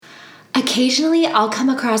Occasionally, I'll come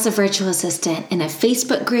across a virtual assistant in a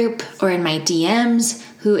Facebook group or in my DMs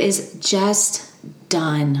who is just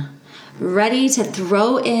done, ready to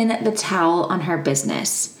throw in the towel on her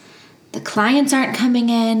business. The clients aren't coming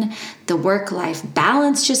in, the work-life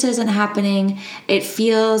balance just isn't happening, it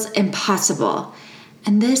feels impossible.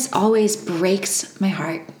 And this always breaks my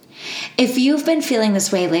heart. If you've been feeling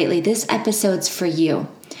this way lately, this episode's for you.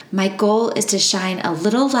 My goal is to shine a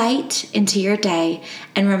little light into your day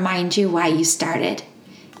and remind you why you started.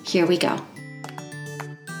 Here we go.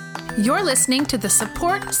 You're listening to the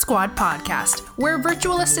Support Squad podcast, where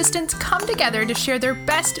virtual assistants come together to share their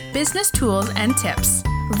best business tools and tips.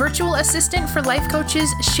 Virtual assistant for life coaches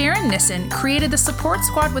Sharon Nissen created the Support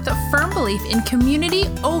Squad with a firm belief in community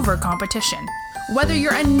over competition. Whether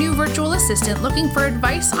you're a new virtual assistant looking for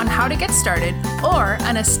advice on how to get started, or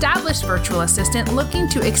an established virtual assistant looking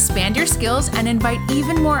to expand your skills and invite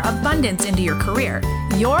even more abundance into your career,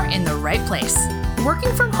 you're in the right place.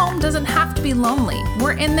 Working from home doesn't have to be lonely.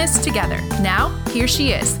 We're in this together. Now, here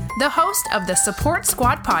she is, the host of the Support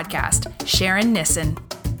Squad podcast, Sharon Nissen.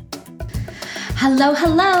 Hello,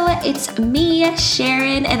 it's me,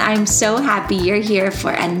 Sharon, and I'm so happy you're here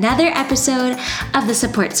for another episode of the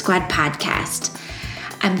Support Squad podcast.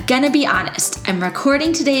 I'm gonna be honest, I'm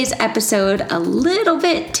recording today's episode a little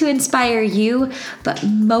bit to inspire you, but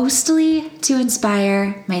mostly to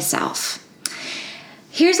inspire myself.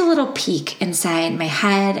 Here's a little peek inside my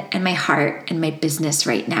head and my heart and my business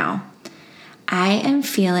right now. I am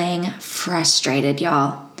feeling frustrated,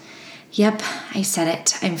 y'all. Yep, I said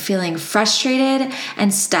it. I'm feeling frustrated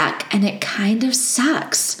and stuck, and it kind of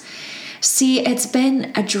sucks. See, it's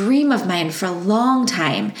been a dream of mine for a long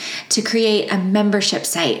time to create a membership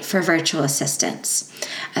site for virtual assistants.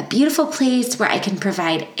 A beautiful place where I can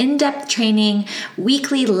provide in-depth training,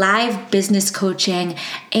 weekly live business coaching,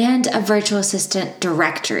 and a virtual assistant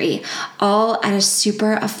directory, all at a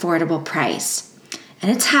super affordable price. And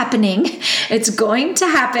it's happening, it's going to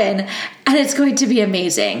happen, and it's going to be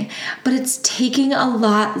amazing. But it's taking a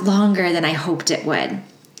lot longer than I hoped it would.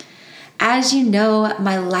 As you know,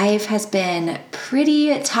 my life has been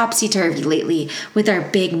pretty topsy-turvy lately with our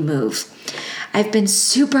big move. I've been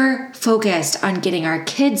super focused on getting our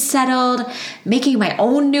kids settled, making my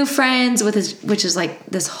own new friends, which is like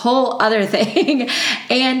this whole other thing,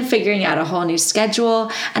 and figuring out a whole new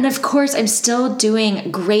schedule. And of course, I'm still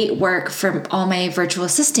doing great work for all my virtual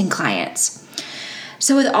assistant clients.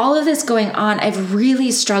 So with all of this going on, I've really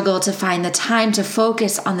struggled to find the time to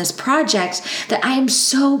focus on this project that I am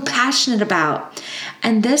so passionate about.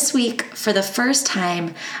 And this week, for the first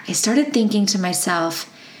time, I started thinking to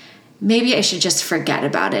myself, maybe I should just forget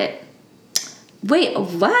about it. Wait,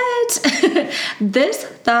 what? This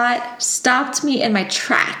thought stopped me in my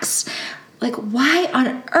tracks. Like, why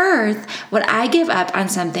on earth would I give up on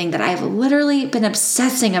something that I've literally been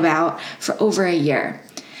obsessing about for over a year?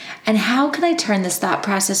 And how can I turn this thought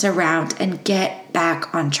process around and get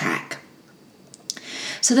back on track?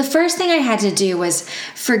 So the first thing I had to do was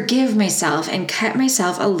forgive myself and cut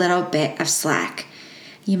myself a little bit of slack.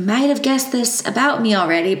 You might have guessed this about me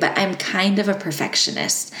already, but I'm kind of a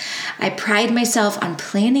perfectionist. I pride myself on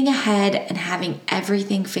planning ahead and having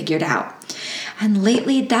everything figured out. And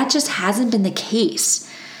lately, that just hasn't been the case.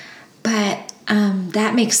 But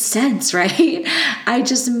that makes sense, right? I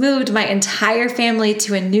just moved my entire family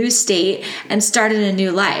to a new state and started a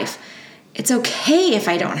new life. It's okay if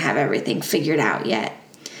I don't have everything figured out yet.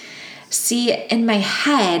 See, in my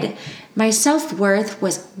head, my self-worth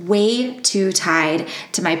was way too tied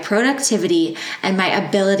to my productivity and my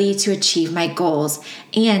ability to achieve my goals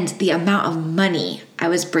and the amount of money I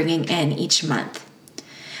was bringing in each month.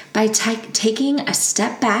 By taking a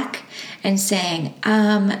step back and saying,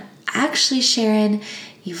 actually, Sharon,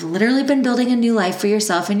 you've literally been building a new life for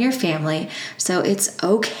yourself and your family, so it's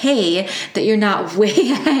okay that you're not way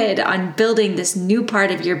ahead on building this new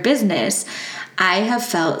part of your business. I have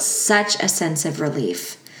felt such a sense of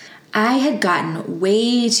relief. I had gotten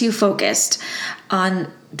way too focused on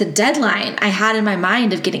the deadline I had in my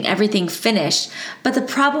mind of getting everything finished, but the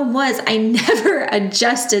problem was I never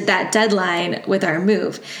adjusted that deadline with our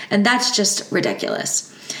move, and that's just ridiculous.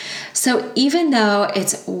 So even though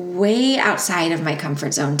it's way outside of my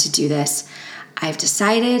comfort zone to do this, I've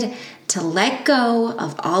decided to let go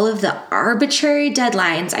of all of the arbitrary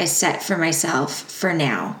deadlines I set for myself for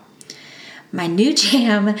now. My new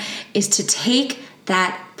jam is to take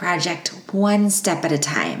that project one step at a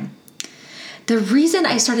time. The reason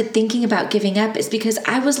I started thinking about giving up is because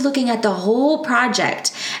I was looking at the whole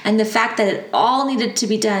project and the fact that it all needed to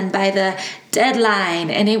be done by the deadline,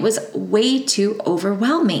 and it was way too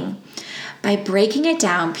overwhelming. By breaking it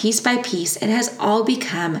down piece by piece, it has all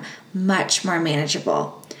become much more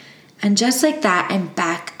manageable. And just like that, I'm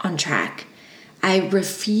back on track. I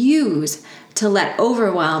refuse to let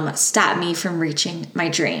overwhelm stop me from reaching my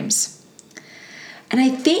dreams. And I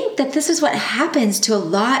think that this is what happens to a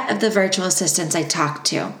lot of the virtual assistants I talk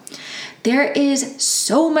to. There is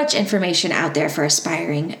so much information out there for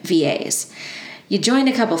aspiring VAs. You join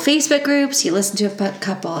a couple Facebook groups, you listen to a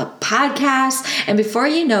couple of podcasts, and before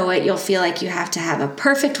you know it, you'll feel like you have to have a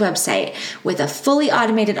perfect website with a fully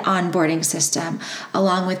automated onboarding system,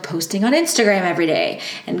 along with posting on Instagram every day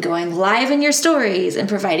and going live in your stories and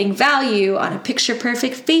providing value on a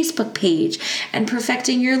picture-perfect Facebook page and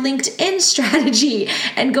perfecting your LinkedIn strategy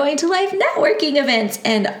and going to live networking events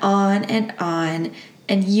and on,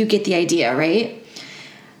 and you get the idea, right?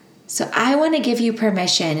 So I want to give you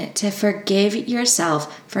permission to forgive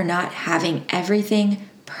yourself for not having everything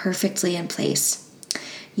perfectly in place.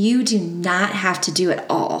 You do not have to do it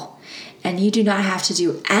all, and you do not have to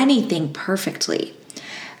do anything perfectly.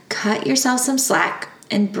 Cut yourself some slack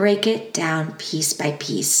and break it down piece by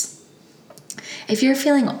piece. If you're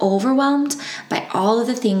feeling overwhelmed by all of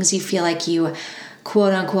the things you feel like you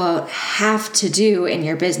quote unquote have to do in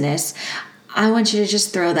your business, I want you to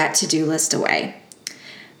just throw that to-do list away.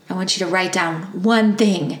 I want you to write down one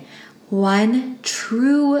thing, one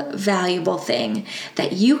true valuable thing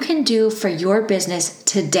that you can do for your business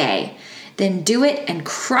today. Then do it and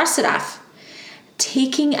cross it off.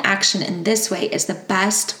 Taking action in this way is the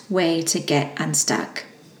best way to get unstuck.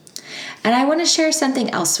 And I want to share something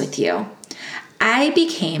else with you. I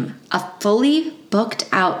became a fully booked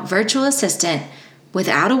out virtual assistant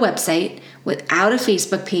without a website, without a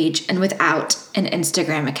Facebook page, and without an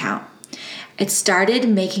Instagram account. It started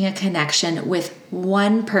making a connection with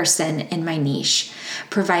one person in my niche,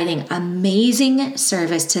 providing amazing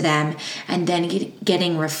service to them, and then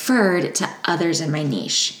getting referred to others in my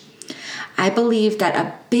niche. I believe that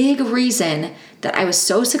a big reason that I was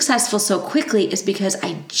so successful so quickly is because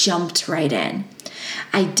I jumped right in.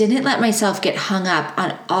 I didn't let myself get hung up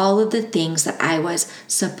on all of the things that I was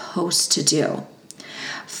supposed to do.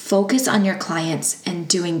 Focus on your clients and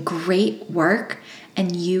doing great work,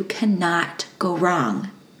 and you cannot go wrong.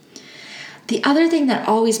 The other thing that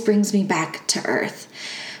always brings me back to earth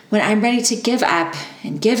when I'm ready to give up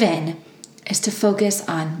and give in is to focus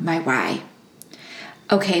on my why.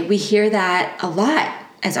 Okay, we hear that a lot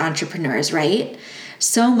as entrepreneurs, right?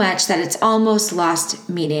 So much that it's almost lost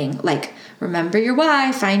meaning, like remember your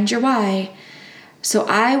why, find your why. So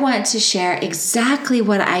I want to share exactly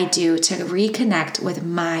what I do to reconnect with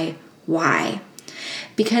my why.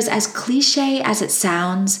 Because as cliche as it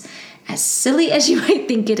sounds, as silly as you might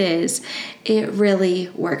think it is, it really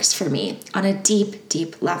works for me on a deep,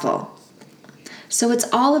 deep level. So it's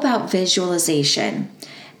all about visualization.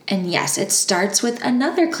 And yes, it starts with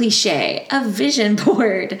another cliche, a vision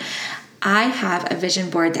board. I have a vision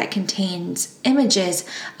board that contains images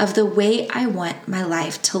of the way I want my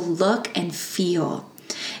life to look and feel.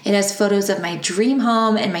 It has photos of my dream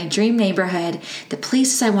home and my dream neighborhood, the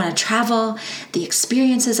places I want to travel, the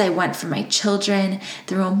experiences I want for my children,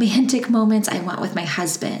 the romantic moments I want with my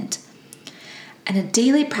husband. And a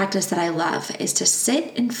daily practice that I love is to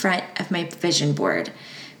sit in front of my vision board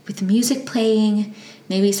with music playing,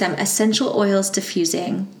 maybe some essential oils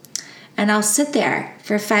diffusing, and I'll sit there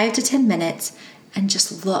for 5 to 10 minutes and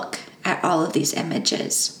just look at all of these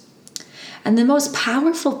images. And the most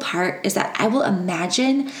powerful part is that I will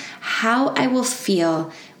imagine how I will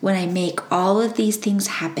feel when I make all of these things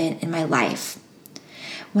happen in my life.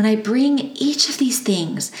 When I bring each of these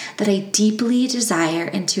things that I deeply desire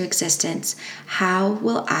into existence, how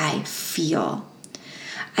will I feel?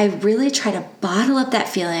 I really try to bottle up that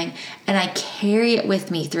feeling and I carry it with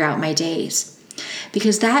me throughout my days.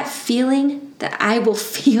 Because that feeling that I will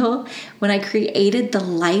feel when I created the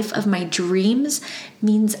life of my dreams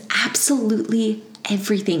means absolutely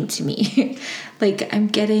everything to me. Like I'm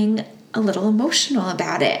getting a little emotional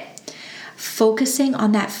about it. Focusing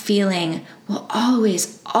on that feeling will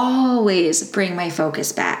always bring my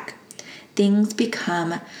focus back. Things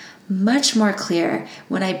become much more clear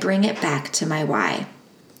when I bring it back to my why.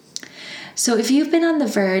 So if you've been on the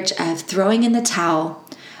verge of throwing in the towel,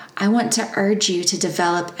 I want to urge you to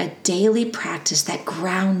develop a daily practice that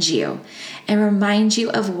grounds you and reminds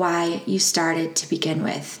you of why you started to begin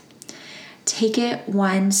with. Take it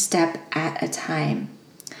one step at a time.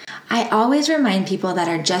 I always remind people that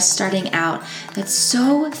are just starting out that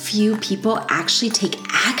so few people actually take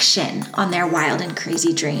action on their wild and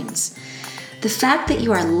crazy dreams. The fact that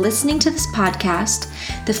you are listening to this podcast,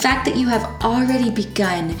 the fact that you have already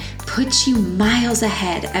begun, puts you miles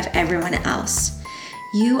ahead of everyone else.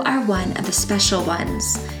 You are one of the special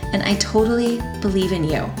ones, and I totally believe in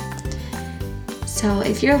you. So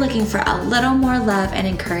if you're looking for a little more love and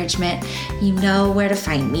encouragement, you know where to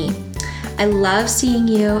find me. I love seeing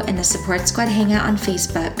you in the Support Squad Hangout on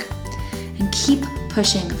Facebook. And keep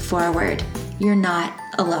pushing forward. You're not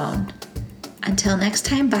alone. Until next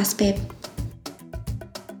time, Boss Babe.